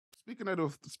Speaking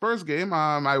of the Spurs game,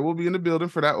 I will be in the building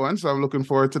for that one, so I'm looking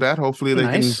forward to that. Hopefully, they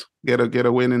can Nice. get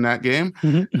a win in that game.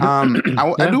 I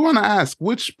Yeah. do want to ask,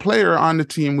 which player on the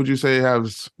team would you say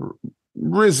has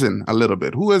risen a little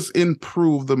bit? Who has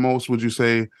improved the most? Would you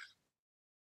say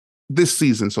this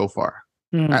season so far,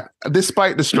 Mm.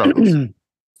 despite the struggles?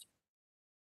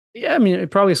 Yeah, I mean,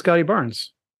 probably Scotty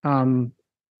Barnes. Um,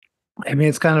 I mean,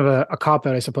 it's kind of a cop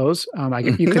out, I suppose.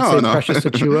 You could No, say no. Precious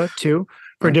Achua too,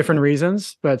 for Okay. different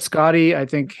reasons. But Scotty, I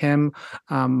think him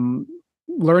um,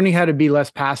 learning how to be less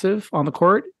passive on the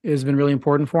court has been really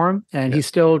important for him, and Yeah. he's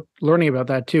still learning about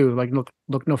that too. Like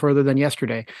look no further than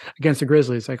yesterday against the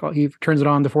Grizzlies. Like he turns it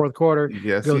on in the fourth quarter,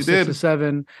 Yes, he goes six to did.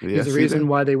 seven. He's the Yes, he reason did.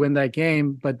 why they win that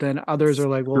game. But then others are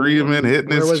like, well, Screaming, hitting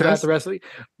where his was that the chest. rest of the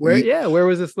where? Ye- Yeah, where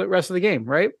was this the rest of the game?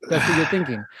 Right? That's what you're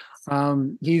thinking.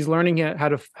 He's learning how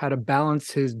to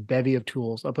balance his bevy of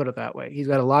tools. I'll put it that way. He's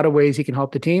got a lot of ways he can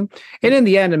help the team. And in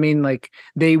the end, I mean, like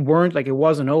they weren't like it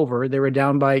wasn't over. They were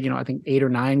down by, I think 8 or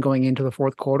 9 going into the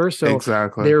fourth quarter. So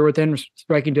Exactly. they were within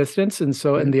striking distance. And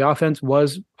the offense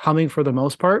was humming for the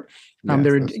most part. They Yes,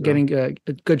 were that's true. getting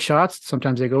good shots.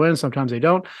 Sometimes they go in, sometimes they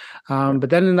don't.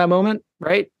 But then in that moment,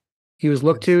 right, he was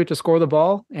looked to score the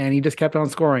ball, and he just kept on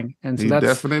scoring. And so He that's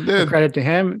definitely a did. credit to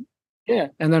him. Yeah.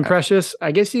 And then Precious,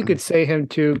 I guess you could say him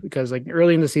too, because like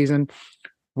early in the season,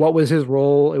 what was his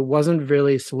role? It wasn't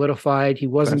really solidified. He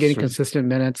wasn't That's getting true. consistent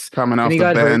minutes. Coming Then off he the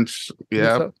got hurt. bench. Missed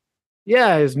Yep. a,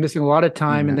 yeah, he's missing a lot of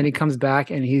time, and Yeah. then he comes back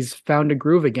and he's found a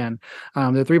groove again.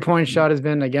 The 3-point shot has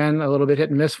been again a little bit hit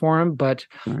and miss for him, but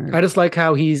Right. I just like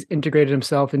how he's integrated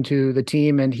himself into the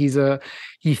team, and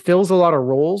he fills a lot of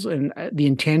roles and the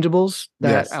intangibles that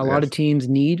Yes, a lot of yes. teams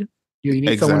need. You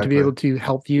need someone to be Exactly. able to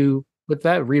help you with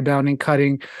that rebounding,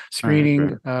 cutting, I agree.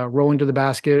 screening, rolling to the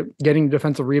basket, getting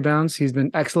defensive rebounds. He's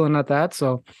been excellent at that.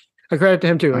 So I credit to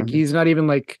him too. Like Um, he's not even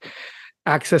like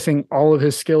accessing all of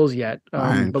his skills yet.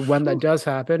 I, But when that does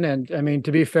happen, and I mean,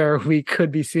 to be fair, we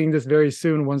could be seeing this very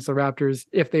soon once the Raptors,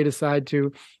 if they decide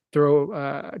to throw,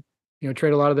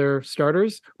 trade a lot of their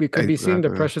starters, we could be seeing the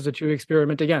exactly. Precious Achiuwa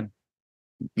experiment again.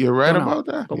 You're right Don't know, about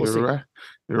that. but we'll see.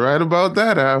 You're right about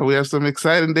that. We have some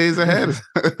exciting days ahead.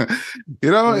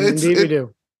 Indeed, we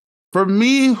do. For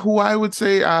me, who I would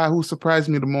say who surprised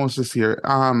me the most this year.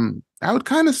 I would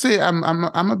kind of say I'm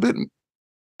a bit.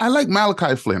 I like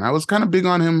Malachi Flynn. I was kind of big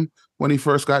on him when he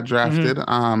first got Mm-hmm. drafted.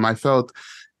 I felt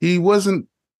he wasn't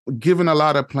given a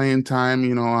lot of playing time.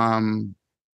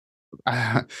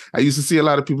 I used to see a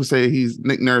lot of people say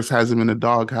Nick Nurse has him in the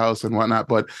doghouse and whatnot,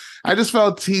 but I just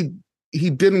felt he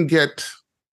didn't get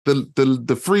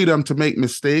the freedom to make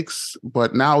mistakes.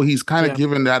 But now he's kind of Yeah.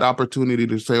 given that opportunity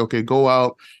to say, okay, go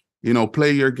out,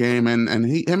 play your game. And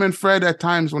him and Fred at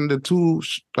times when the two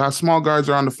small guards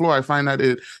are on the floor, I find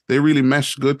that they really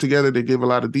mesh good together. They give a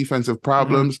lot of defensive Mm-hmm.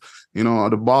 problems.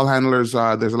 The ball handlers,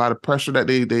 there's a lot of pressure that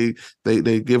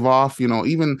they give off.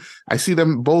 Even I see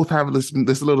them both have this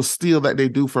little steal that they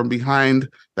do from behind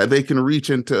that they can reach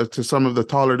into some of the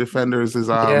taller defenders is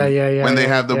Yeah, yeah, yeah, when they yeah,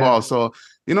 have the yeah. ball. So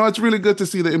it's really good to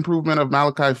see the improvement of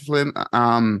Malachi Flynn.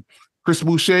 Chris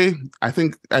Boucher, I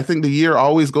think the year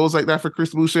always goes like that for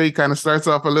Chris Boucher. He kind of starts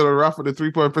off a little rough with the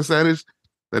 3-point percentage,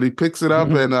 then he picks it up,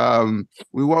 and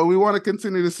we want to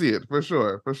continue to see it for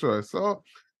sure, for sure. So,